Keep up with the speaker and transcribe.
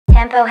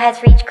Tempo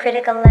has reached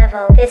critical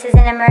level. This is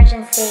an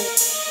emergency.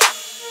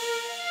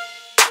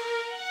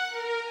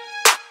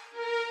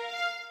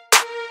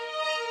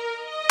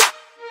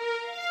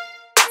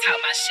 Talk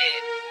my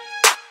shit.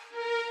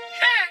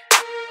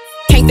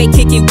 Can't fake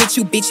kick it with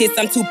you bitches.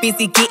 I'm too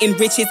busy getting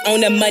riches on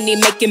the money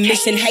making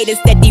mission. Haters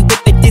steady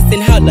with the diss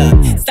and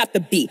holla. Stop the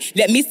beat,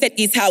 let me set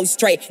these hoes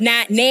straight.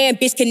 Nah,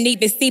 bitch can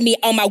even see me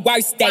on my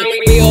worst day.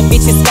 Real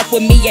bitches fuck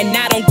with me and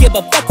I don't give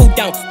a fuck who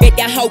don't. Bet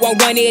that hoe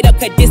won't run it up,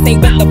 cause this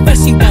ain't what the fuck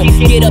she want.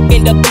 Get up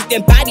in the booth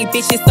and body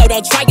bitches, so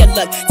don't try your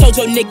luck. Told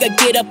your nigga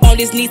get up on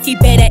his knees, he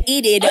better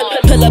eat it up.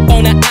 Pull up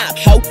on the op,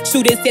 hoe,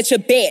 shooters at your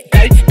bed,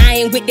 though.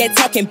 I ain't with that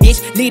talking, bitch,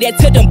 leave that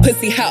to them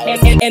pussy hoes.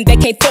 And they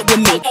can't fuck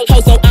with me,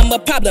 hoes on I'm a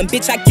problem,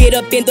 bitch. I get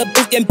up in the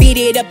booth and beat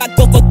it up, I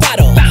go for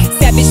throttle.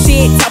 Savage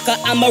shit talker,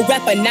 I'm a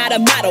rapper, not a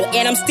model.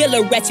 And I'm still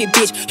a ratchet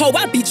bitch, ho,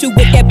 I beat you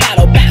with that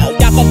bottle. Bow,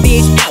 knock a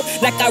bitch out,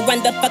 like I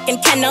run the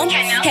fucking kennel.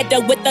 Head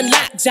up with the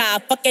lock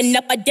job, fucking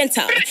up a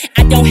dental.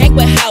 I don't hang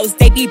with hoes,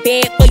 they be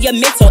bad for your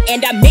mental.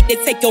 And I meant to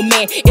take your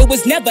man, it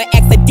was never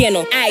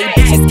accidental. Aye,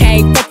 bitches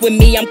can't fuck with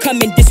me, I'm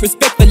coming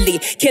disrespectfully.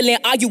 Killing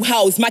all you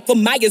hoes, Michael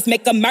Myers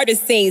make a murder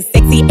scene.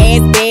 Sexy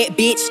ass bad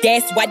bitch,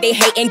 that's why they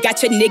hatin'.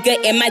 Got your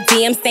nigga in my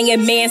DM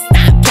saying, man,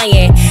 stop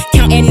playing.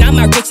 Counting all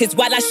my riches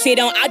while I shit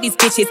on all these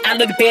bitches. I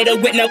look better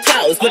with no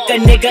clothes, look a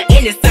nigga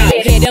in his soul.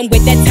 Hit him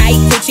with that tight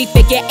Gucci,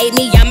 figure 8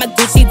 me, I'm a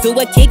Gucci. Do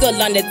a kegel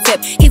on the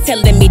tip, he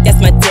telling me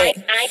that's my dick.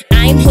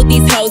 I'm who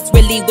these hoes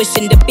really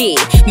wishing to be.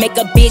 Make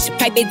a bitch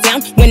pipe it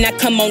down when I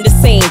come on the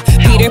scene.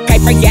 Peter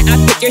Piper, yeah, I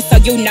picked her, so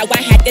you know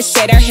I had to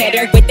shed her. Hit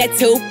her with that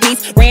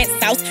 2-piece ranch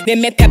sauce,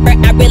 lemon pepper.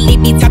 I really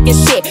be talking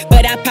shit,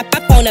 but I pop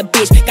up on a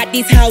bitch. Got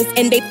these hoes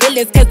and they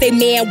feelings cause they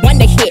man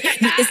wanna hit.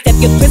 Need to step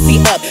your pussy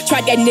up,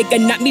 try that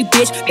nigga, not me,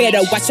 bitch.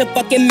 Better watch your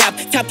fucking mouth,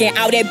 talking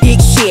all that big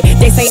shit.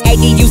 They say,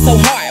 AD, you so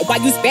hard, why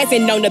you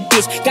spazzing on the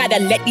bitch? Gotta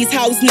let these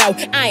hoes know,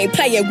 I ain't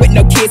playing with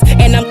no kids.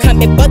 And I'm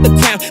coming for the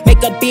crown, make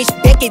a bitch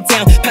back it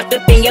down. Pop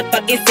up in your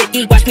fucking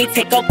city, watch me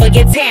take over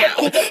your town.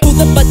 Who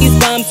the fuck these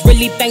bums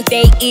really think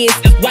they is?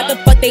 Why the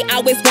fuck they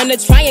always wanna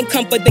try and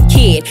comfort the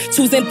kid?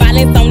 Choosing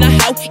violence on a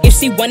hoe if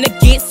she wanna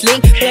get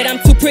slick. But I'm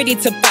too pretty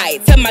to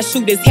fight, tell my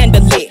shooters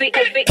handle it.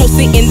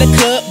 Posted in the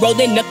club,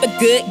 rolling up a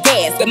good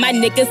gas. With my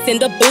niggas in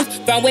the booth,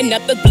 throwing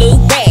up the blue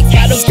rags.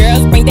 All them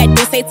girls bring that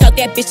juice, they tell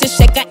that bitch to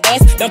shake her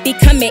ass. Don't be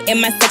coming in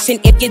my section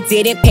if you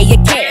didn't pay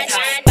your cash.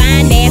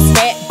 Fine ass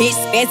rap bitch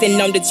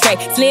spazzing on the tray.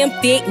 Slim,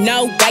 thick,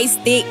 no waist,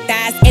 thick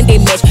thighs, and they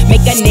match.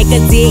 Make a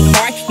nigga dig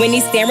hard when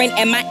he's staring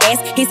at my ass.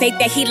 He say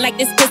that he like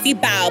this pussy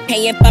ball,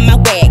 paying for my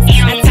wax.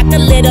 I talk a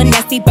little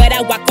nasty, but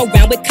I walk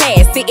around with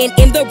class. Sitting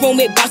in the room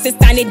with bosses,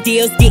 signing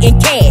deals, getting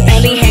cash.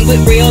 Only hang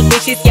with real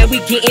bitches, yeah, we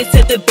get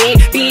into the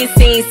bed. Being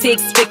seen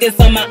 6 figures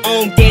on my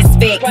own desk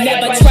spec.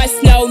 Never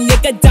trust no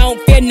nigga, don't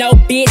fear no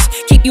bitch.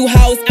 Keep you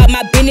hoes out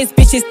my business,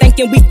 bitches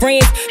thinking we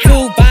friends. 2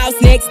 balls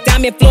next,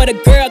 Diamond Florida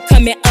girl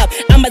coming up.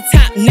 I'm a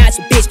top-notch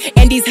bitch,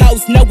 and these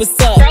hoes know what's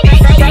up.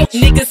 Broke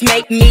niggas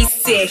make me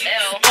sick.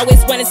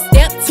 Always wanna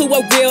step to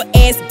a real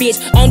ass bitch.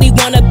 Only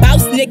want a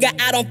boss nigga,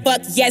 I don't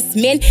fuck yes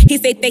men. He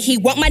said that he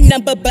want my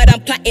number, but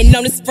I'm plotting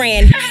on his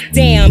friend.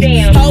 Damn,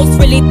 hoes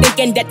really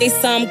thinking that they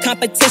some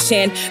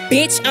competition.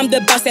 Bitch, I'm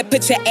the boss that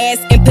put your ass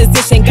in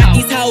position. Got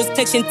these hoes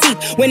touching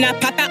teeth when I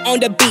pop out on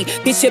the beat.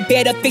 Bitch, you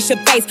better fix your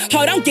face.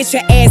 Hold on, get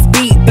your ass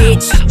beat,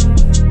 bitch.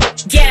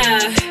 Yeah,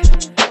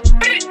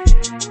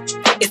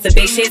 it's a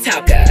big shit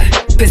talker,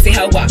 pussy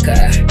hoe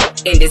walker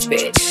in this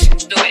bitch.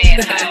 Stupid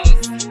ass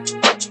hoes.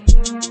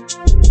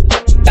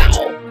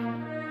 Bow.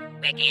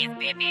 Back ass,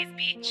 bad ass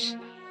bitch.